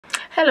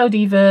Hello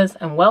divas,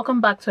 and welcome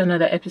back to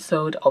another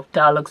episode of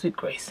Dialogues with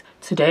Grace.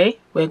 Today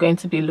we're going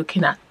to be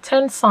looking at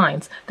 10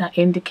 signs that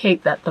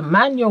indicate that the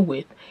man you're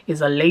with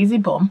is a lazy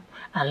bum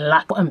and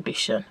lack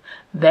ambition.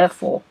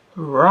 Therefore,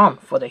 run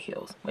for the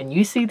hills. When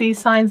you see these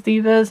signs,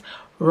 divas,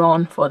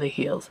 run for the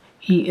hills.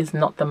 He is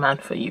not the man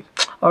for you.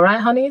 Alright,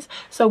 honeys?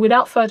 So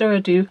without further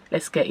ado,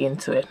 let's get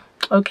into it.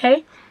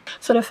 Okay?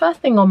 So the first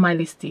thing on my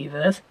list,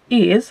 divas,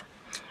 is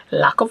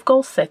lack of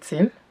goal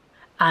setting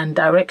and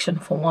direction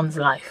for one's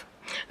life.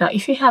 Now,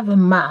 if you have a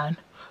man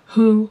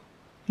who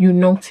you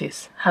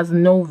notice has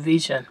no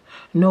vision,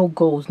 no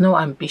goals, no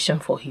ambition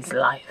for his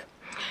life,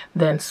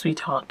 then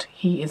sweetheart,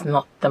 he is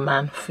not the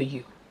man for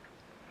you.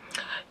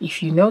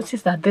 If you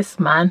notice that this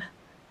man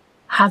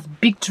has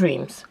big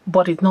dreams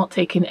but is not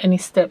taking any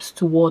steps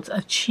towards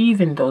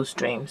achieving those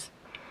dreams,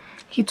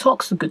 he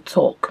talks a good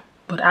talk,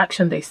 but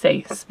action, they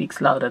say,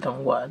 speaks louder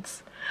than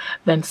words,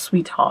 then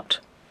sweetheart,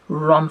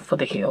 run for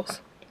the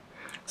hills.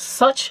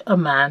 Such a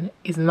man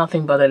is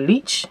nothing but a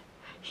leech.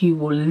 He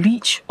will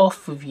leech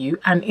off of you,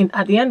 and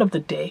at the end of the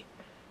day,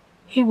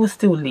 he will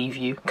still leave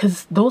you,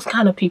 because those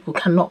kind of people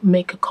cannot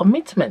make a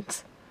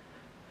commitment.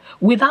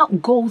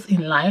 Without goals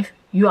in life,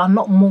 you are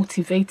not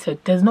motivated.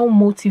 There's no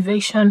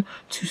motivation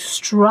to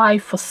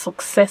strive for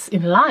success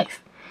in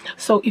life.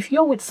 So if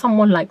you're with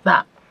someone like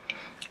that,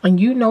 and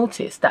you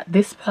notice that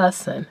this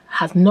person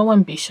has no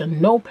ambition,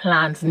 no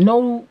plans,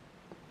 no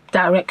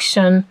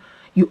direction,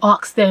 you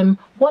ask them,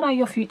 what are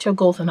your future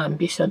goals and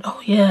ambition?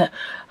 Oh yeah,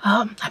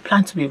 I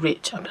plan to be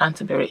rich. I plan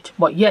to be rich.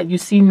 But yet you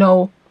see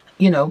no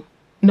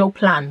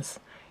plans.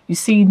 You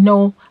see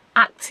no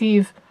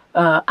active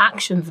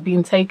actions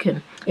being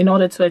taken in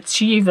order to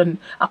achieve and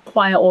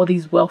acquire all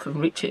these wealth and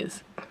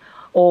riches.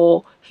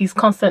 Or he's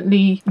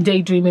constantly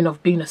daydreaming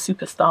of being a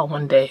superstar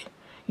one day.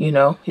 You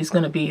know, he's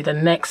going to be the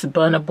next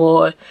Burna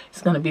Boy.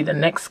 He's going to be the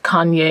next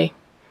Kanye.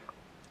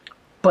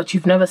 But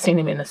you've never seen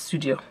him in a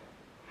studio.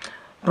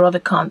 Brother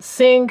can't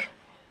sing,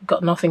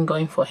 got nothing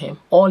going for him.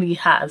 All he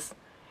has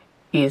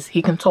is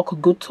he can talk a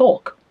good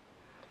talk,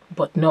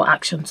 but no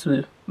action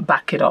to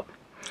back it up.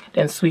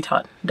 Then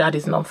sweetheart, that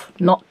is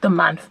not the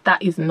man.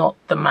 That is not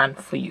the man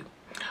for you.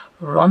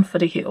 Run for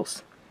the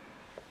hills.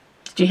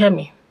 Did you hear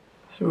me?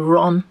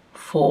 Run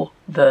for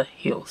the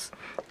hills.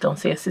 Don't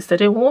say a sister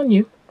didn't warn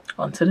you.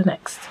 On to the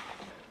next.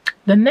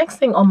 The next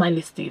thing on my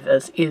list,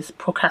 divas, is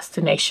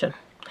procrastination.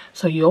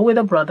 So you're with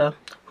a brother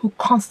who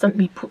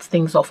constantly puts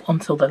things off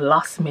until the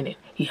last minute.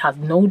 He has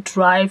no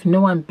drive,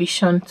 no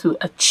ambition to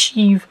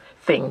achieve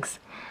things.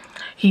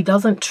 He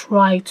doesn't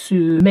try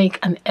to make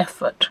an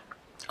effort.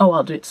 Oh,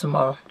 I'll do it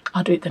tomorrow.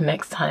 I'll do it the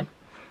next time.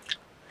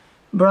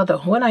 Brother,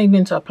 when are you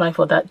going to apply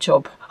for that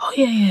job? Oh,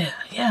 yeah,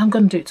 I'm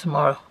going to do it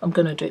tomorrow. I'm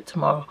going to do it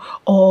tomorrow.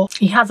 Or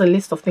he has a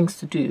list of things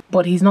to do,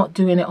 but he's not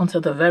doing it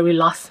until the very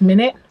last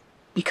minute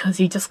because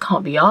he just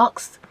can't be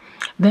asked.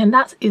 Then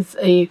that is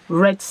a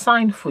red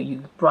sign for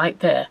you right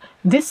there.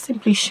 This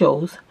simply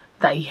shows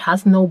that he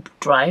has no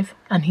drive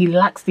and he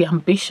lacks the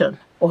ambition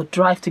or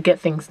drive to get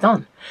things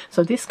done.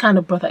 So this kind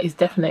of brother is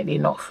definitely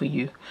not for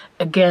you.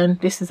 Again,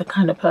 this is the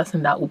kind of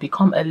person that will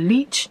become a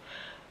leech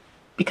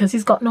because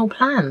he's got no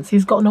plans.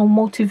 He's got no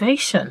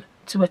motivation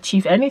to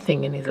achieve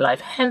anything in his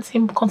life. Hence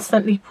him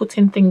constantly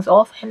putting things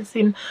off. Hence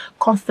him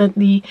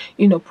constantly,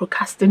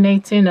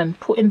 procrastinating and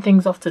putting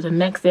things off to the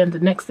next day and the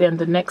next day and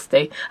the next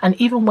day. And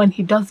even when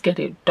he does get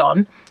it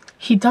done,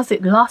 he does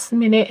it last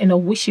minute in a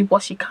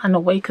wishy-washy kind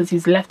of way because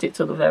he's left it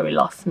to the very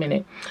last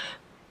minute.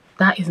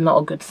 That is not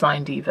a good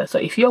sign, diva. So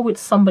if you're with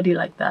somebody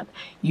like that,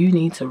 you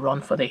need to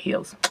run for the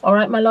hills. All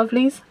right, my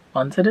lovelies,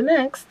 on to the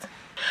next.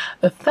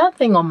 The third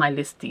thing on my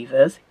list,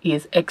 divas,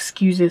 is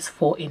excuses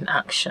for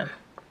inaction.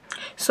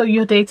 So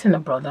you're dating a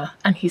brother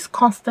and he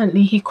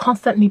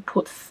constantly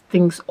puts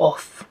things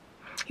off.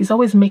 He's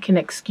always making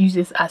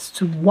excuses as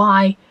to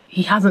why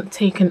he hasn't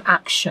taken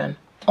action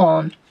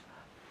on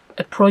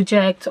a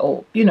project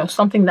or,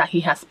 something that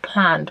he has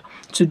planned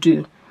to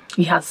do.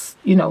 He has,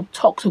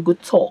 talked a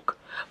good talk,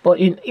 but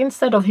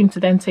instead of him to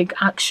then take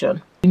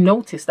action, you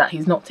notice that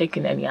he's not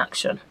taking any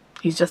action.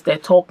 He's just there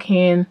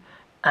talking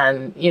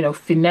and,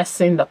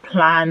 finessing the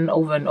plan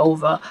over and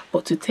over,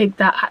 but to take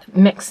that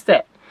next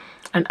step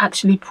and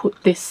actually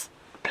put this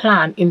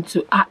plan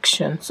into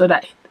action so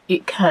that he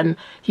can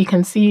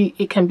see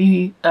it can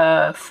be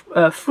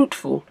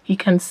fruitful. He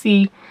can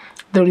see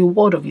the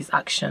reward of his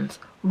actions.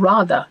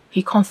 Rather,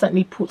 he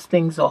constantly puts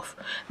things off.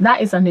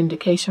 That is an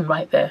indication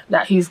right there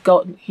that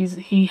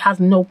he has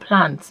no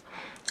plans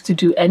to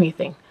do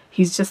anything.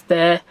 He's just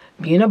there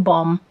being a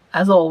bum,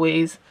 as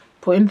always,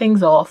 putting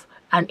things off,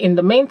 and in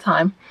the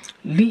meantime,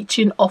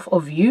 leeching off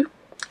of you,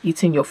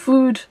 eating your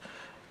food,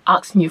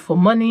 asking you for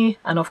money,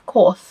 and of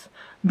course,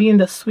 being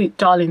the sweet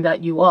darling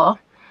that you are,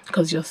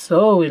 because you're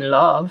so in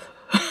love,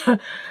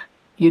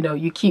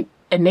 you keep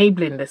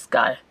enabling this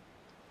guy,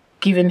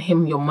 giving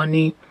him your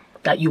money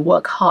that you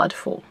work hard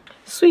for.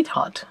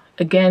 Sweetheart,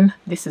 again,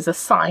 this is a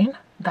sign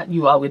that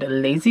you are with a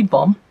lazy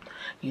bum.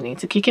 You need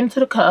to kick him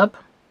to the curb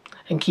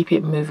and keep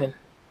it moving.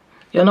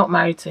 You're not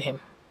married to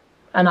him.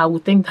 And I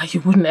would think that you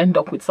wouldn't end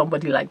up with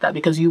somebody like that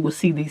because you will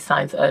see these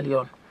signs early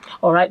on.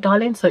 All right,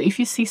 darling. So if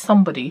you see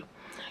somebody,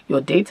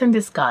 you're dating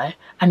this guy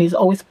and he's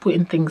always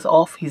putting things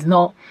off,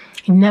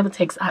 he never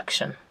takes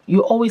action.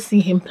 You always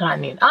see him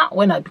planning.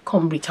 When I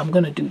become rich, I'm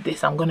going to do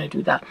this, I'm going to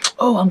do that.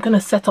 Oh, I'm going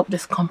to set up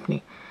this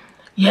company.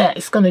 Yeah,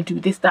 it's going to do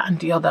this, that, and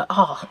the other.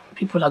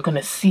 People are going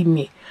to see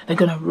me. They're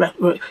going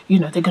to,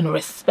 they're going to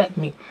respect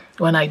me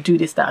when I do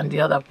this, that, and the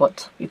other.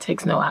 But it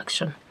takes no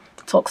action.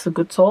 Talk's a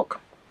good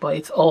talk, but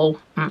it's all,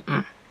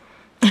 I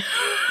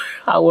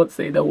won't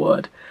say the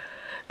word.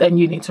 Then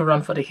you need to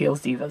run for the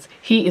hills, divas.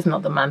 He is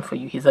not the man for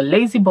you. He's a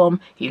lazy bum.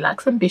 He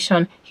lacks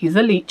ambition. He's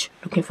a leech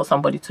looking for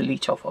somebody to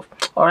leech off of.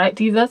 All right,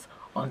 divas,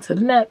 on to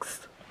the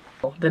next.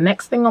 The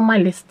next thing on my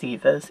list,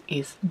 divas,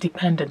 is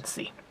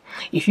dependency.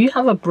 If you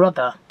have a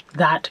brother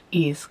that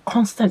is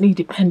constantly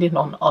dependent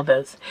on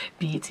others,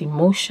 be it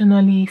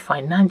emotionally,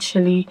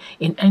 financially,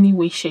 in any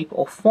way, shape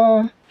or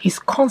form, he's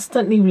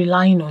constantly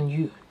relying on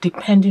you,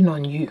 depending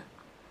on you,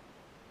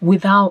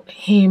 without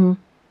him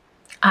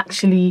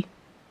actually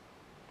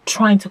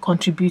trying to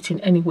contribute in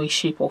any way,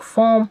 shape or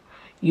form.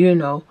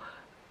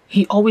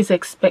 He always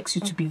expects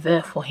you to be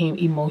there for him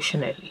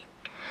emotionally.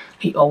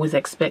 He always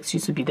expects you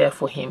to be there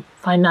for him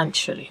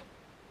financially.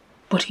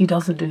 But he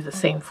doesn't do the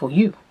same for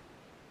you.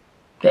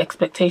 The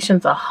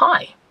expectations are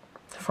high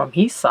from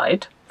his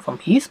side, from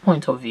his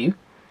point of view.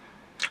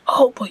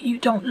 Oh, but you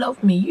don't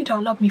love me. You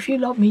don't love me. If you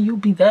love me, you'll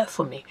be there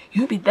for me.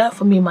 You'll be there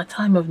for me in my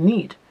time of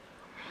need.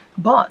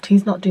 But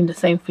he's not doing the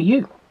same for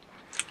you.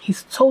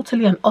 He's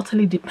totally and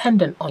utterly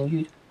dependent on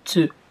you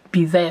to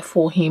be there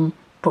for him,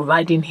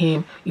 providing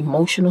him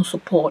emotional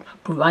support,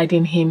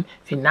 providing him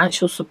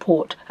financial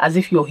support, as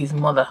if you're his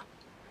mother.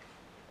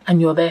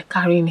 And you're there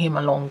carrying him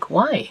along.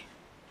 Why?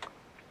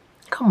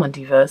 Come on,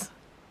 divas.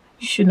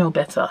 You should know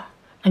better,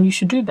 and you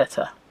should do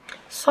better.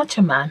 Such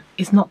a man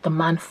is not the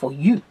man for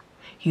you.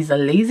 He's a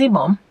lazy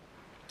bum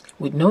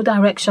with no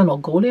direction or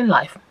goal in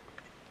life,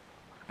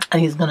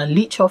 and he's going to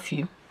leech off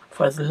you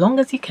for as long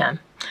as he can,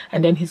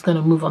 and then he's going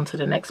to move on to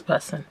the next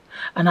person.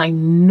 And I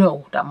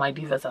know that my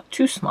divas are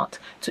too smart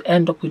to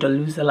end up with a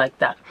loser like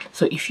that.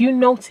 So if you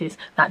notice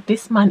that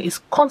this man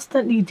is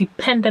constantly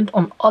dependent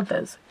on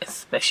others,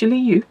 especially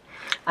you,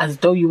 as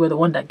though you were the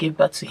one that gave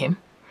birth to him,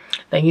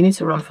 then you need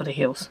to run for the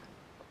hills.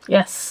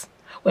 Yes,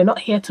 we're not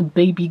here to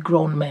baby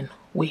grown men.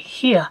 We're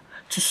here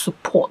to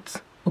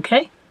support,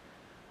 okay?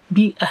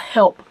 Be a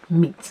help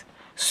meet.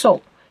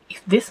 So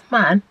if this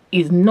man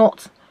is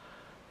not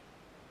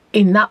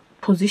in that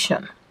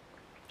position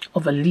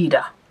of a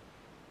leader,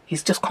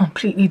 he's just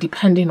completely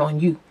depending on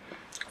you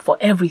for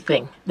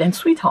everything, then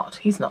sweetheart,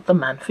 he's not the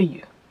man for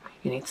you.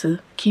 You need to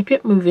keep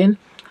it moving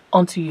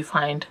until you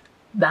find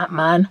that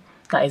man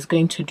that is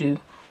going to do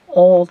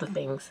all the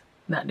things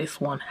that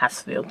this one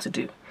has failed to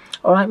do.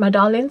 All right, my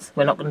darlings,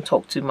 we're not going to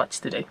talk too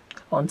much today.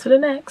 On to the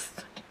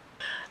next.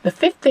 The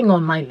fifth thing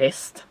on my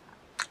list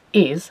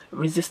is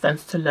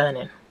resistance to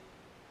learning.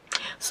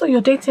 So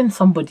you're dating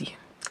somebody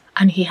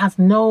and he has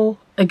no,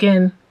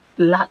 again,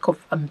 lack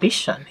of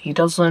ambition. He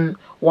doesn't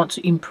want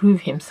to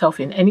improve himself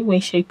in any way,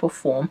 shape or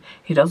form.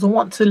 He doesn't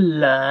want to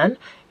learn,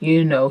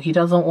 he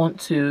doesn't want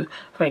to,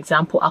 for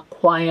example,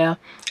 acquire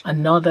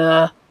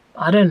another,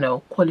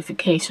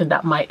 qualification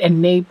that might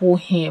enable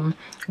him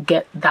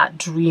get that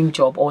dream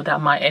job, or that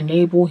might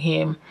enable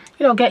him,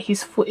 get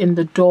his foot in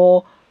the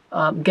door,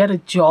 get a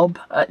job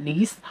at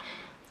least.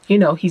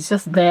 He's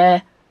just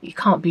there. He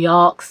can't be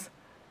asked,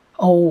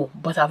 oh,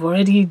 but I've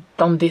already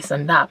done this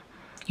and that.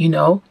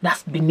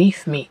 That's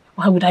beneath me.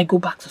 Why would I go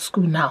back to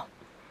school now?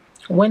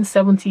 When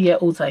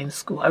 70-year-olds are in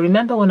school. I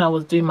remember when I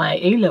was doing my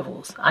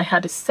A-levels, I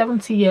had a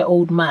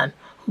 70-year-old man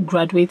who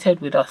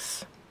graduated with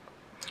us.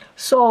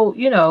 So,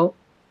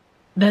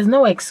 there's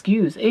no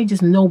excuse. Age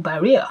is no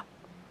barrier.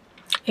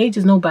 Age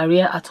is no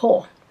barrier at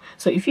all.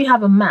 So if you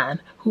have a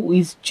man who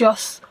is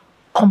just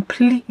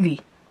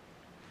completely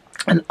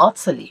and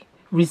utterly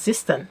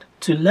resistant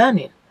to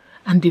learning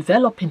and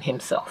developing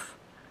himself,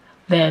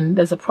 then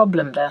there's a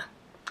problem there.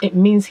 It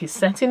means he's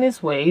set in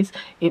his ways.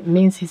 It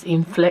means he's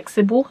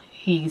inflexible.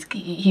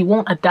 He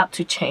won't adapt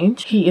to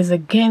change. He is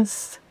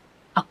against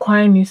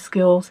acquiring new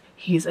skills.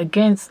 He's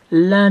against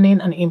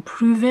learning and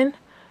improving,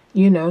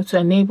 to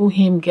enable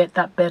him get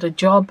that better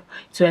job,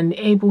 to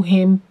enable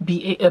him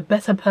be a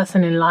better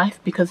person in life.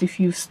 Because if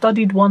you've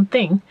studied one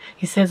thing,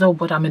 he says, oh,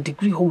 but I'm a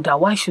degree holder.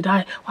 Why should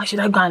I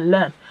go and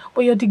learn?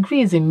 But your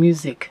degree is in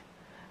music.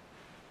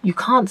 You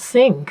can't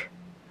sing.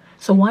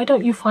 So why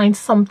don't you find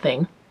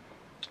something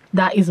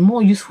that is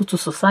more useful to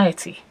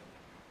society?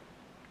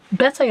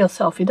 Better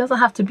yourself. It doesn't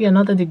have to be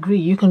another degree.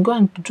 You can go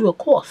and do a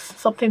course,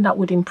 something that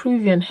would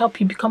improve you and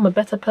help you become a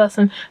better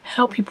person,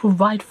 help you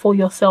provide for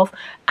yourself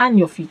and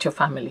your future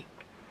family.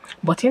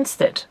 But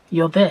instead,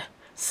 you're there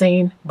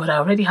saying, but I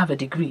already have a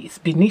degree. It's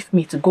beneath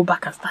me to go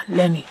back and start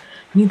learning.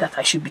 Me that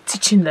I should be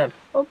teaching them.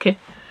 Okay,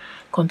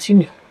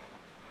 continue.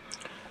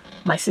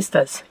 My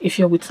sisters, if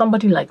you're with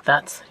somebody like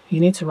that, you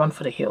need to run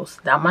for the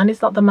hills. That man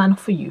is not the man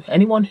for you.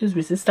 Anyone who's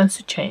resistant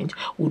to change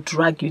will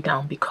drag you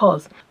down,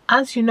 because,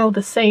 as you know,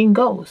 the saying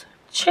goes,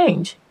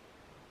 change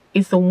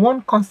is the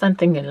one constant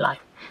thing in life.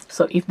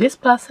 So if this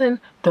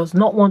person does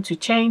not want to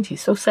change,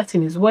 he's so set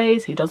in his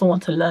ways, he doesn't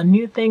want to learn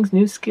new things,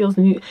 new skills,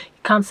 he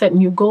can't set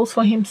new goals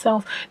for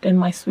himself, then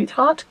my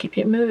sweetheart, keep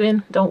it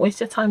moving. Don't waste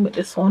your time with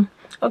this one.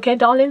 Okay,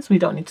 darlings, we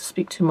don't need to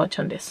speak too much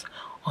on this.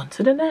 On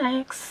to the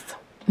next.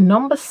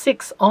 Number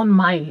 6 on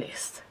my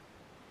list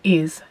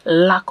is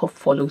lack of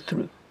follow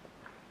through,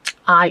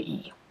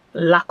 i.e.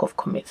 lack of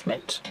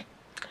commitment.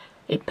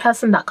 A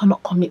person that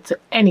cannot commit to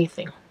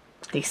anything.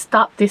 They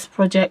start this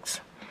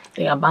project,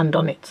 they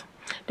abandon it.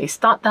 They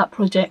start that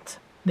project,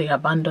 they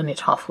abandon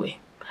it halfway.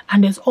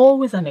 And there's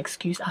always an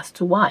excuse as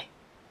to why.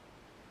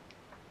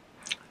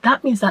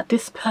 That means that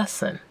this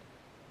person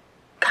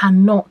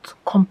cannot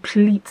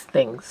complete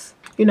things.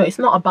 You know, it's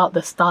not about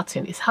the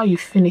starting, it's how you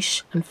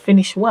finish and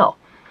finish well.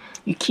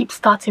 You keep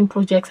starting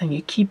projects and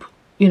you keep,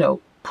 you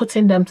know,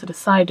 putting them to the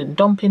side and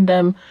dumping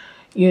them,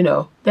 you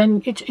know,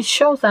 then it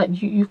shows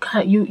that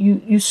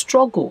you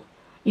struggle.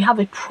 You have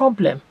a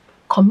problem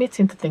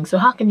committing to things. So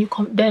how can you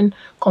then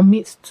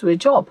commit to a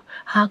job?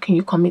 How can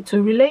you commit to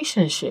a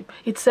relationship?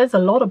 It says a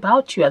lot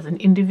about you as an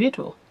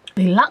individual.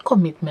 They lack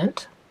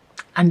commitment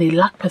and they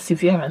lack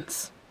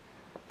perseverance.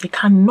 They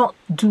cannot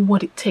do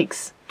what it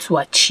takes to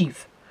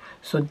achieve.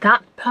 So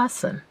that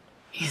person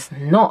is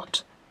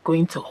not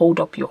going to hold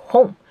up your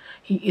home.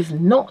 He is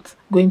not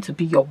going to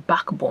be your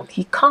backbone.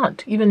 He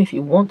can't, even if he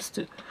wants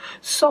to.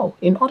 So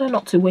in order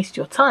not to waste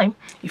your time,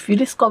 if you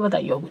discover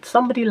that you're with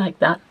somebody like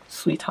that,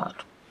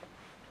 sweetheart,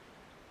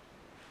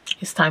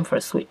 it's time for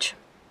a switch.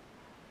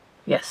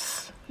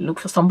 Yes, look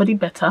for somebody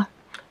better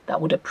that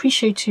would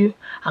appreciate you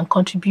and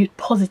contribute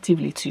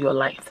positively to your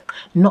life,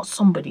 not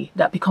somebody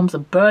that becomes a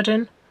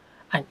burden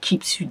and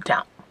keeps you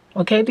down.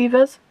 Okay,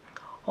 divas?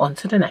 On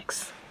to the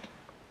next.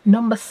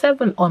 Number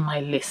 7 on my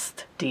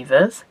list,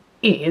 divas,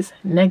 is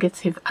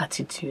negative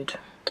attitude.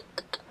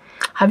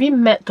 Have you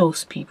met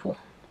those people?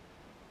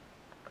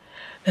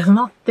 There's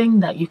nothing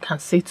that you can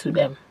say to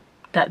them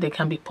that they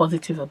can be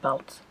positive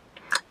about.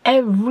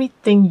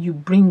 Everything you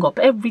bring up,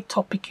 every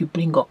topic you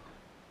bring up,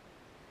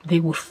 they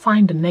would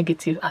find the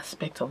negative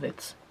aspect of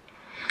it.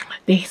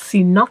 They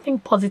see nothing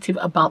positive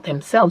about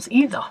themselves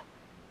either.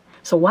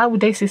 So why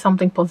would they say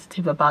something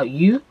positive about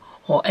you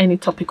or any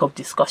topic of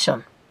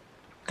discussion?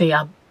 They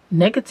are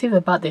negative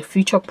about their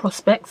future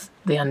prospects.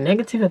 They are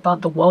negative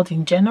about the world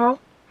in general.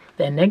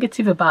 They're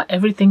negative about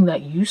everything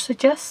that you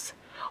suggest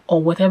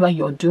or whatever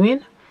you're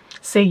doing.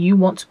 Say you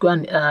want to go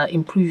and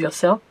improve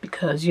yourself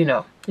because, you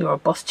know, you're a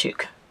boss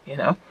chick, you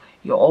know.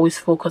 You're always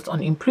focused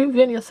on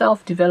improving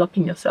yourself,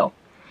 developing yourself.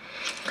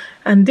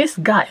 And this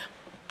guy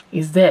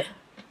is there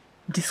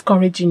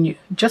discouraging you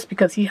just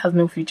because he has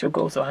no future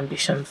goals or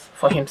ambitions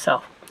for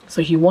himself.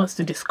 So he wants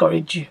to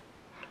discourage you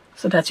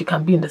so that you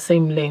can be in the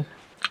same lane.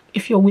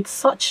 If you're with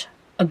such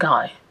a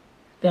guy,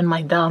 then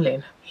my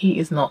darling, he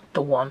is not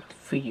the one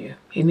for you.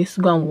 He needs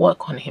to go and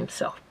work on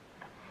himself.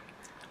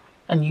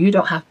 And you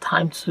don't have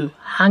time to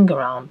hang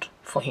around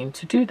for him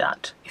to do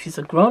that. If he's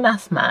a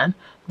grown-ass man,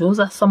 those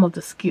are some of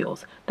the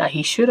skills that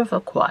he should have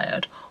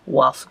acquired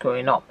whilst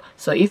growing up.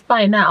 So if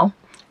by now,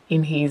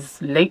 in his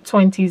late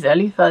 20s,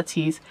 early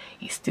 30s,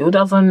 he still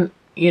doesn't,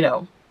 you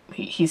know,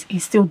 he's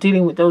still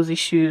dealing with those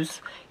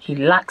issues, he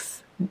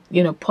lacks,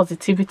 you know,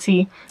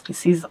 positivity, he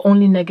sees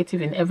only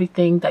negative in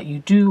everything that you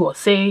do or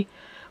say,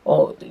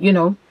 or, you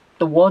know,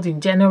 the world in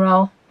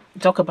general.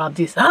 You talk about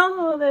this,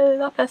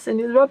 that person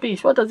is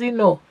rubbish, what does he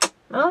know?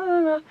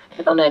 No,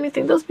 they don't know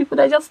anything. Those people,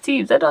 they're just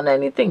thieves, they don't know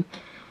anything.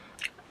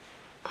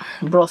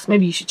 Bros,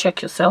 maybe you should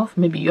check yourself.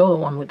 Maybe you're the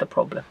one with the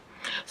problem.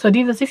 So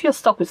divas, if you're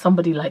stuck with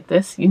somebody like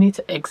this, you need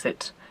to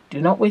exit. Do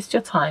not waste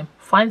your time.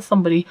 Find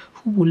somebody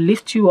who will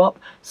lift you up,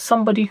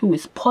 somebody who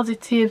is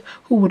positive,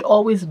 who would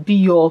always be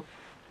your,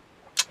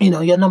 you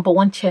know, your number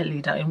one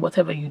cheerleader in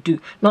whatever you do.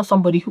 Not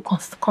somebody who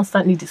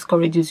constantly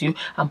discourages you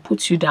and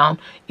puts you down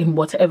in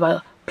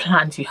whatever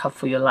plans you have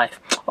for your life.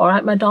 All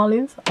right, my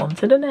darlings, on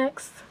to the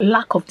next.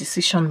 Lack of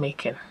decision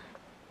making.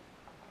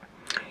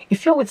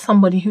 If you're with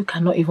somebody who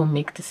cannot even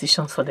make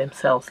decisions for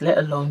themselves, let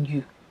alone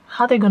you,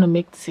 how are they going to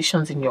make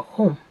decisions in your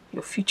home,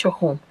 your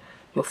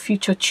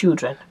future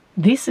children?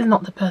 This is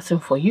not the person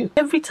for you.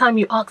 Every time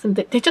you ask them,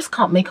 they just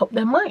can't make up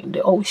their mind.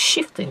 They're always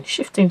shifting.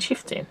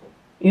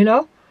 You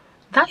know,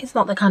 that is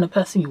not the kind of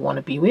person you want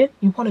to be with.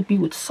 You want to be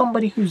with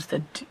somebody who's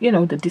the, you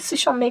know, the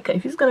decision maker.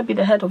 If he's going to be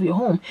the head of your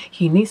home,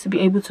 he needs to be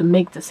able to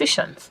make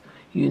decisions,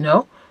 you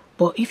know.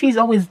 But if he's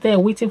always there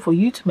waiting for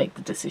you to make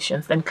the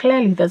decisions, then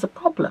clearly there's a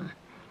problem.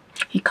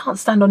 He can't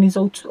stand on his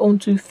own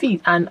 2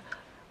 feet. And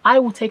I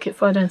will take it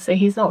further and say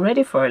he's not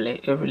ready for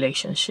a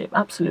relationship.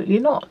 Absolutely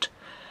not.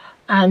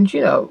 And,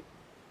 you know,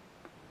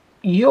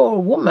 you're a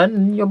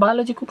woman, your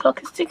biological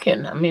clock is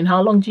ticking. I mean,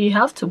 how long do you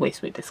have to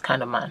waste with this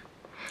kind of man?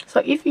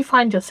 So if you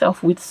find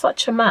yourself with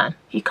such a man,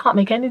 he can't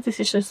make any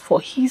decisions for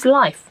his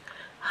life.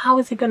 How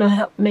is he going to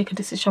help make a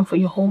decision for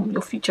your home,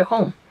 your future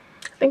home?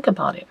 Think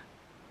about it.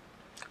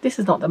 This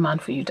is not the man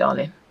for you,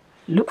 darling.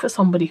 Look for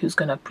somebody who's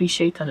going to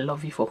appreciate and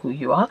love you for who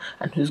you are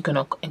and who's going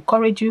to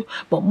encourage you.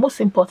 But most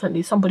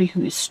importantly, somebody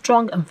who is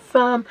strong and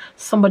firm,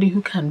 somebody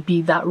who can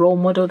be that role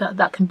model,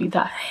 that can be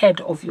that head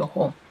of your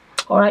home.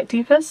 All right,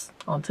 divas,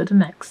 on to the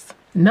next.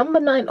 Number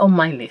 9 on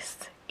my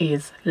list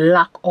is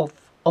lack of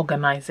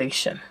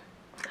organization.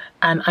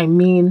 And I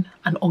mean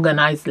an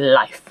organized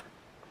life.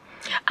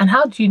 And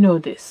how do you know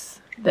this?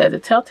 There are the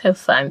telltale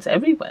signs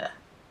everywhere.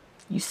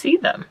 You see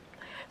them.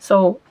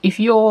 So if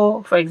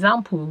you're, for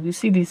example, you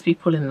see these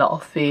people in the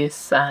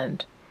office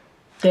and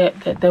their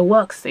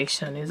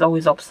workstation is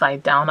always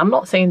upside down. I'm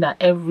not saying that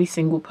every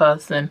single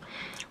person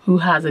who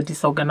has a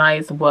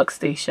disorganized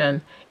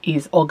workstation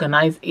is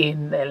organized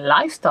in their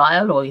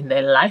lifestyle or in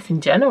their life in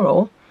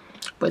general,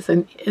 but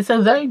it's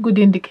a very good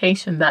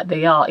indication that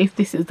they are, if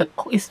this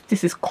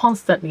is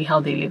constantly how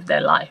they live their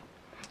life.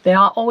 There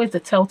are always the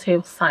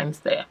telltale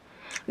signs there.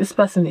 This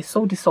person is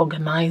so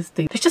disorganized,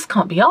 they just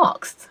can't be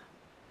asked.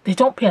 They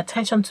don't pay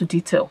attention to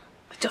detail.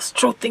 They just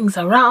throw things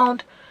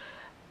around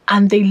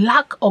and they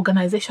lack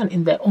organization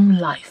in their own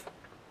life.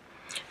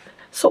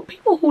 So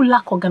people who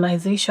lack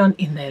organization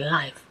in their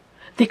life,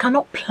 they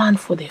cannot plan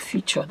for their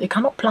future. They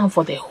cannot plan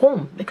for their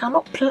home. They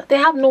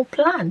have no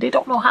plan. They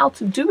don't know how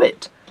to do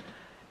it.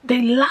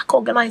 They lack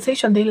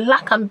organization. They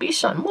lack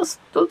ambition. Most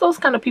those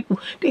kind of people,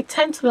 they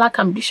tend to lack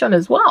ambition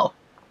as well.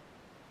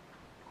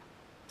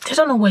 They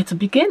don't know where to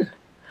begin.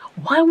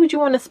 Why would you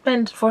want to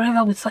spend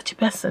forever with such a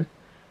person?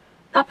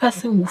 That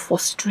person will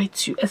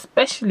frustrate you,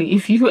 especially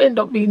if you end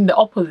up being the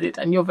opposite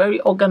and you're very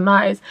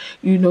organized.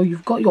 You know,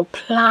 you've got your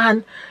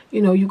plan, you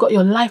know, you've got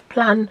your life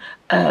plan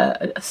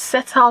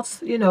set out,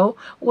 you know,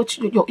 what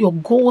your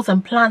goals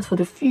and plans for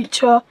the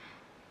future.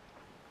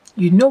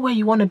 You know where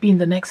you want to be in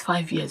the next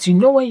 5 years. You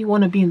know where you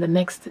want to be in the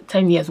next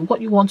 10 years, what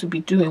you want to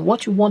be doing,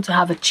 what you want to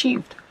have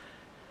achieved.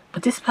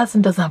 But this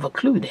person doesn't have a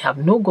clue. They have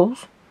no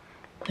goals.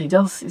 They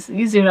just, it's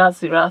easy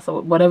as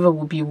or whatever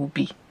will be, will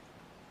be.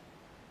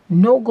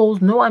 No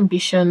goals, no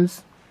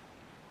ambitions.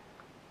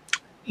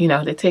 You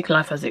know, they take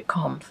life as it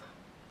comes.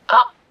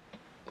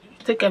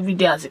 You take every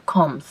day as it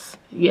comes.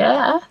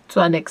 Yeah,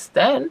 to an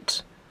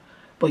extent.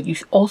 But you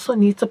also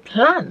need to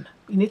plan.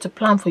 You need to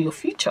plan for your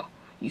future.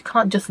 You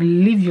can't just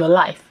live your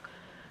life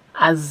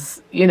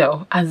as, you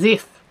know, as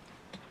if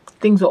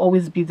things will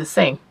always be the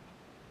same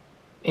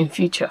in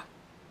future.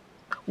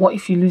 What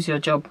if you lose your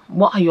job?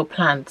 What are your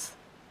plans?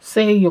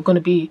 Say you're going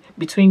to be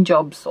between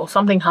jobs or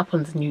something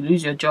happens and you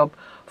lose your job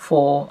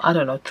for, I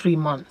don't know, 3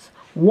 months.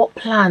 What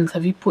plans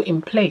have you put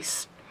in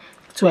place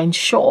to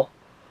ensure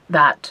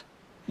that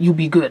you'll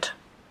be good?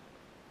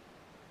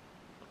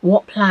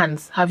 What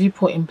plans have you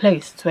put in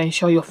place to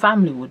ensure your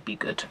family would be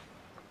good?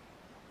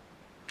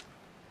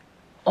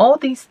 All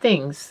these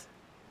things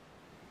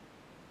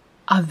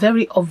are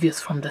very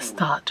obvious from the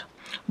start.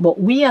 But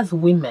we as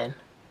women,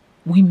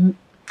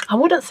 I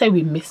wouldn't say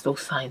we miss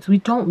those signs. We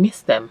don't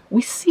miss them.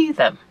 We see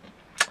them.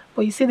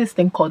 But you see this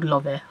thing called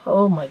love, eh?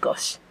 Oh my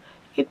gosh.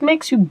 It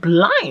makes you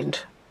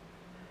blind.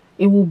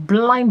 It will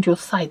blind your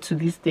sight to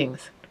these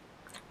things.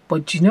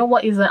 But do you know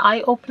what is an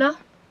eye-opener?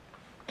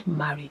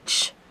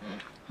 Marriage.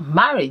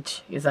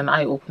 Marriage is an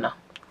eye-opener.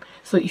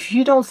 So if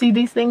you don't see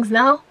these things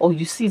now, or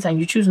you see it and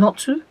you choose not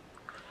to,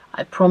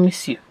 I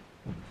promise you,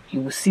 you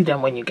will see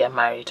them when you get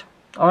married.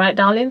 Alright,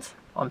 darlings,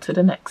 on to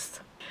the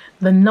next.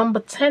 The number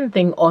 10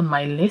 thing on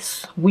my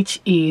list, which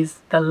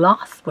is the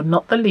last but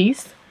not the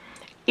least,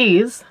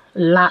 is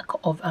lack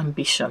of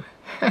ambition.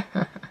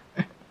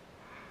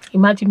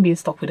 Imagine being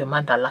stuck with a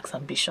man that lacks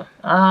ambition.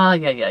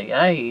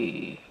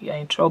 You're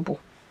in trouble.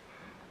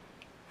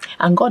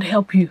 And God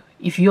help you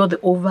if you're the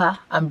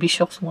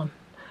over-ambitious one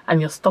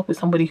and you're stuck with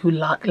somebody who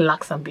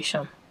lacks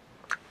ambition.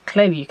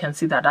 Clearly, you can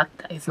see that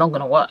is not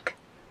going to work.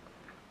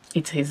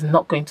 It is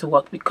not going to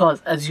work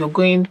because as you're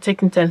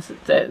taking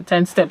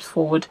 10 steps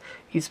forward,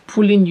 he's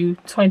pulling you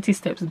 20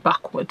 steps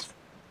backwards.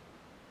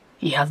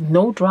 He has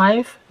no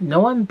drive,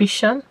 no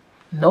ambition,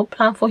 no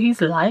plan for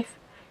his life.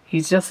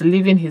 He's just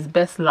living his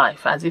best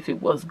life as if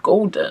it was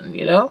golden,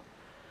 you know?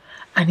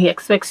 And he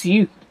expects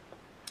you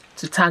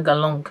to tag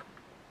along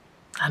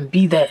and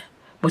be there.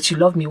 But you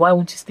love me, why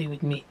won't you stay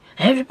with me?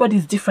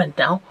 Everybody's different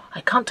now.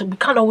 We can't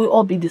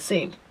all be the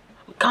same.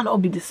 We can't all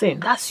be the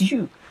same. That's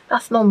you.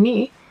 That's not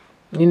me,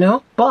 you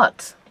know?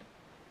 But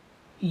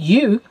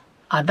you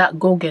are that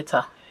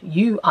go-getter.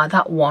 You are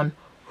that one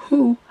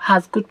who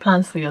has good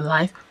plans for your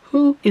life,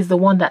 who is the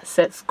one that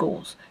sets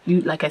goals.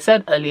 You, like I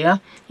said earlier,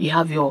 you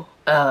have your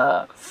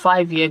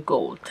 5-year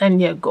goal,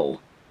 10-year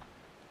goal,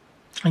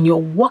 and you're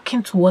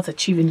working towards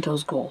achieving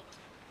those goals,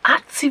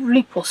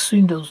 actively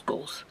pursuing those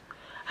goals.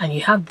 And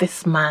you have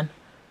this man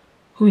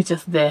who is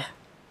just there,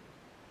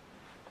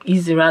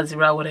 easy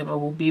whatever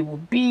will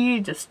be,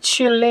 just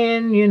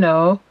chilling, you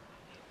know,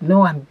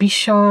 no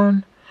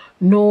ambition,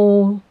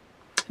 no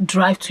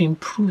drive to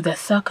improve their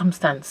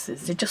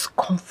circumstances. They're just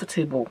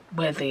comfortable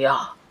where they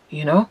are,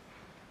 you know,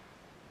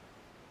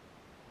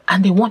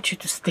 and they want you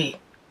to stay.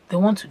 They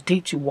want to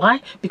date you.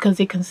 Why? Because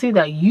they can see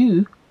that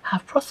you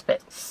have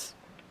prospects.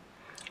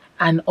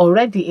 And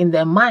already in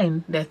their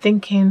mind, they're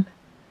thinking,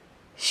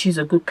 she's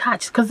a good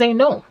catch. Because they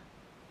know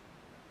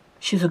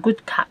she's a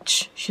good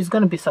catch. She's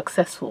going to be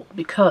successful.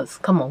 Because,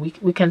 come on,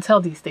 we can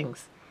tell these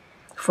things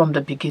from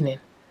the beginning.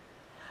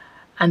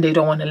 And they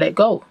don't want to let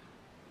go.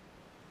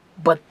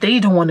 but they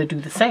don't want to do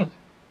the same.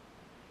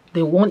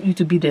 They want you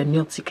to be their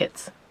meal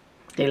ticket.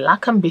 They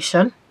lack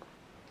ambition.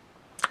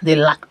 They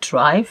lack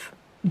drive.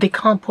 They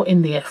can't put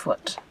in the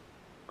effort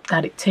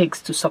that it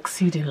takes to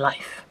succeed in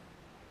life.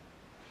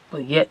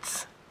 But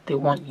yet, they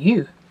want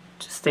you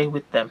to stay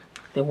with them.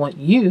 They want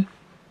you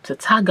to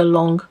tag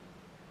along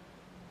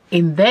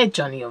in their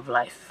journey of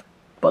life,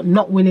 but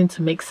not willing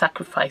to make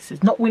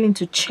sacrifices, not willing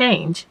to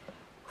change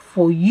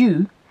for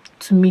you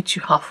to meet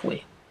you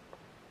halfway.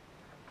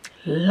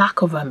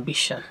 Lack of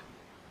ambition.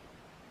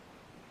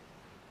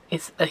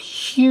 It's a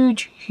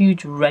huge,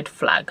 huge red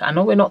flag. I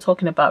know we're not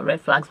talking about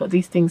red flags, but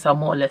these things are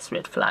more or less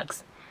red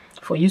flags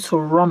for you to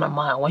run a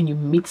mile when you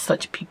meet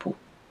such people.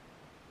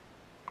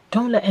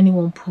 Don't let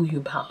anyone pull you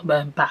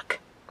back.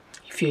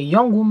 If you're a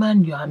young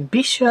woman, you're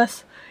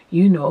ambitious,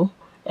 you know,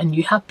 and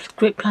you have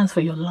great plans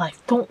for your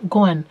life, don't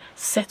go and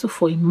settle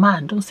for a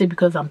man. Don't say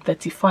because I'm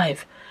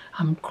 35,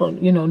 I'm,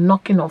 you know,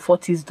 knocking on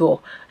 40's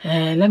door.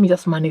 Let me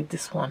just manage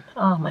this one.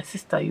 Ah, my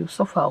sister, you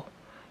suffer.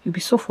 You'll be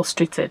so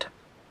frustrated.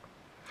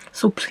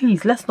 So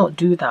please, let's not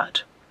do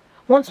that.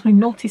 Once we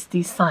notice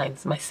these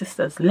signs, my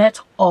sisters, let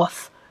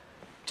us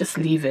just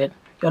leave it.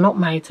 You're not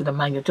married to the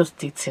man, you're just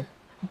dating.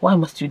 Why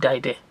must you die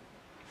there?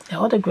 There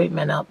are other great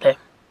men out there.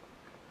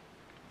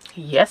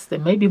 Yes, there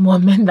may be more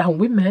men than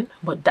women,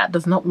 but that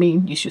does not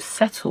mean you should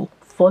settle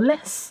for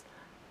less.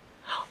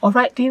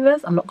 Alright,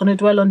 divas, I'm not going to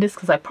dwell on this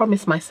because I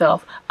promised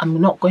myself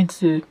I'm not going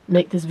to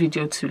make this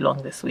video too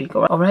long this week.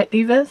 Alright,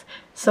 divas?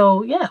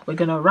 So yeah, we're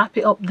going to wrap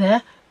it up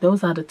there.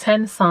 Those are the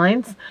 10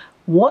 signs.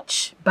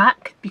 Watch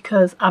back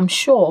because I'm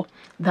sure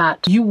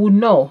that you will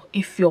know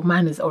if your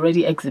man is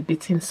already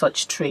exhibiting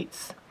such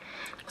traits.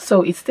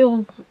 So it's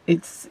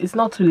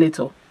not too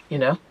little, you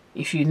know,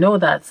 if you know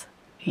that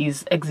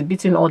he's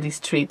exhibiting all these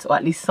traits, or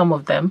at least some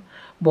of them,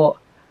 but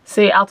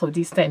say out of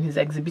these 10 he's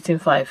exhibiting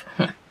 5.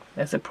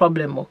 There's a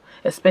problem,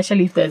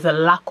 especially if there's a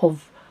lack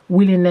of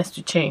willingness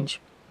to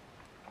change.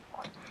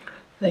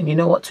 Then you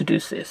know what to do,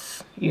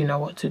 sis. You know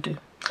what to do.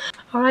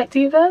 All right,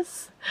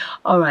 divas.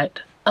 All right,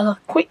 a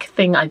quick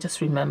thing I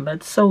just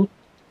remembered. So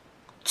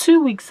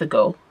 2 weeks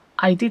ago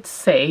I did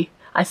say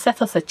I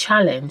set us a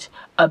challenge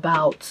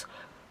about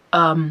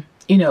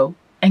you know,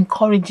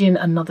 encouraging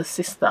another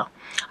sister.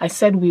 I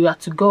said we were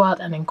to go out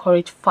and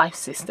encourage 5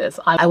 sisters.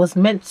 I was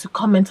meant to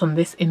comment on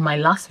this in my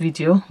last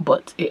video,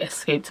 but it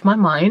escaped my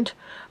mind.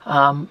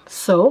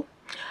 So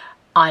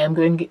I am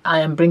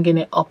bringing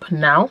it up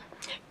now.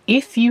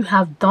 If you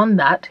have done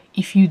that,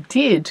 if you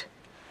did,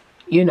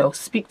 you know,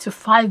 speak to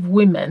 5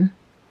 women,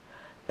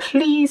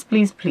 please,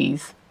 please,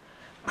 please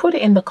put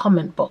it in the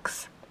comment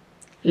box.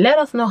 Let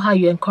us know how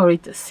you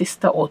encourage a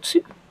sister or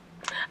 2.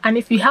 And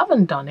if you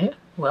haven't done it,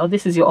 well,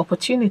 this is your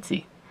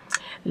opportunity.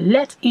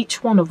 Let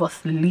each one of us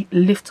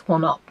lift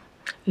one up.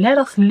 Let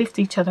us lift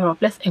each other up.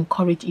 Let's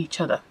encourage each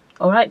other.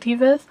 All right,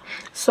 divas?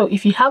 So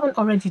if you haven't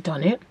already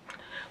done it,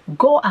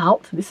 go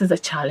out. This is a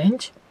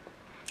challenge.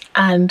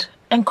 And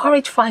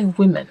encourage 5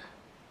 women.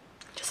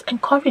 Just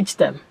encourage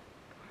them.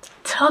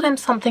 Tell them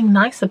something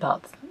nice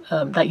about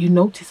that you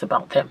notice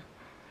about them.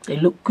 They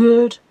look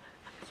good.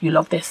 You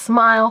love their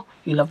smile.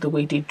 You love the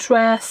way they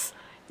dress.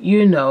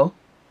 You know.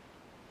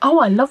 Oh,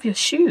 I love your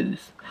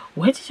shoes.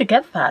 Where did you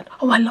get that?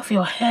 Oh, I love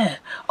your hair.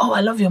 Oh,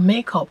 I love your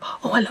makeup.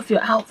 Oh, I love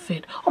your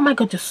outfit. Oh my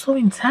God, you're so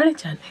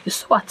intelligent. You're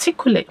so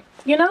articulate.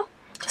 You know,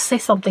 just say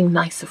something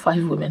nice to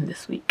 5 women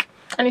this week.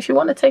 And if you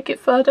want to take it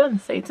further and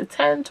say to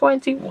 10,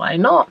 20, why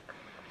not?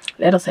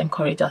 Let us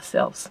encourage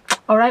ourselves.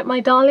 All right,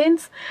 my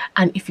darlings.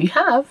 And if you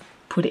have,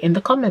 put it in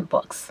the comment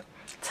box.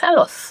 Tell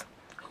us,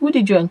 who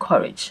did you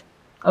encourage?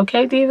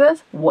 Okay,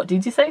 divas, what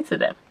did you say to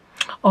them?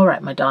 All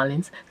right, my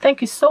darlings,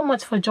 thank you so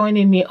much for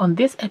joining me on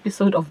this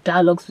episode of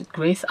Dialogues with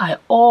Grace. I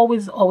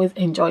always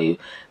enjoy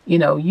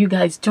you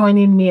guys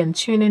joining me and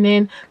tuning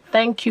in.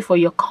 Thank you for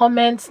your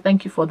comments.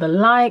 Thank you for the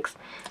likes.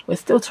 We're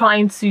still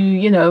trying to,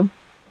 you know,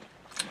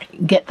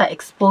 get that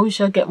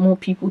exposure, get more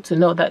people to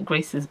know that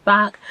Grace is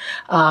back.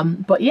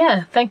 But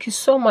yeah, thank you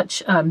so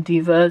much,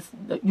 divas.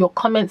 Your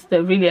comments,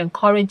 they're really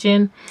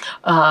encouraging.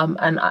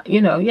 And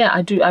you know, yeah,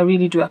 I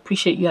really do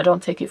appreciate you. I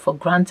don't take it for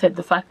granted,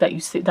 the fact that you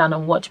sit down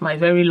and watch my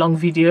very long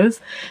videos,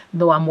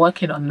 though I'm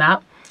working on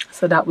that,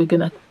 so that we're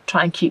gonna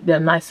try and keep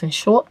them nice and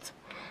short,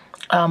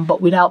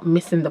 but without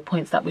missing the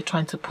points that we're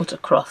trying to put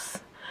across.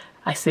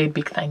 I say a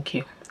big thank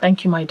you.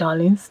 Thank you, my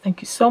darlings.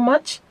 Thank you so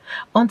much.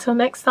 Until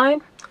next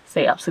time,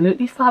 stay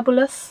absolutely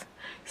fabulous.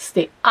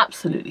 Stay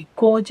absolutely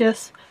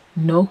gorgeous.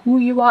 Know who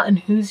you are and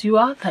whose you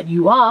are, that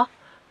you are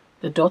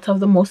the daughter of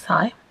the Most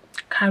High.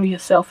 Carry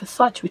yourself as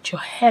such with your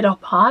head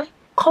up high,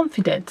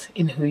 confident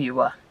in who you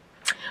are.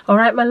 All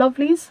right, my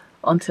lovelies.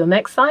 Until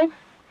next time,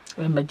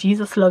 remember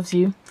Jesus loves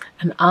you.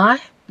 And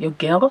I, your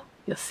girl,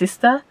 your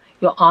sister,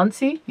 your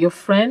auntie, your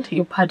friend,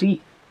 your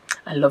paddy,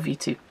 I love you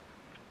too.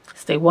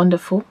 Stay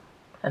wonderful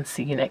and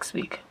see you next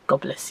week.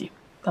 God bless you.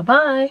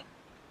 Bye-bye.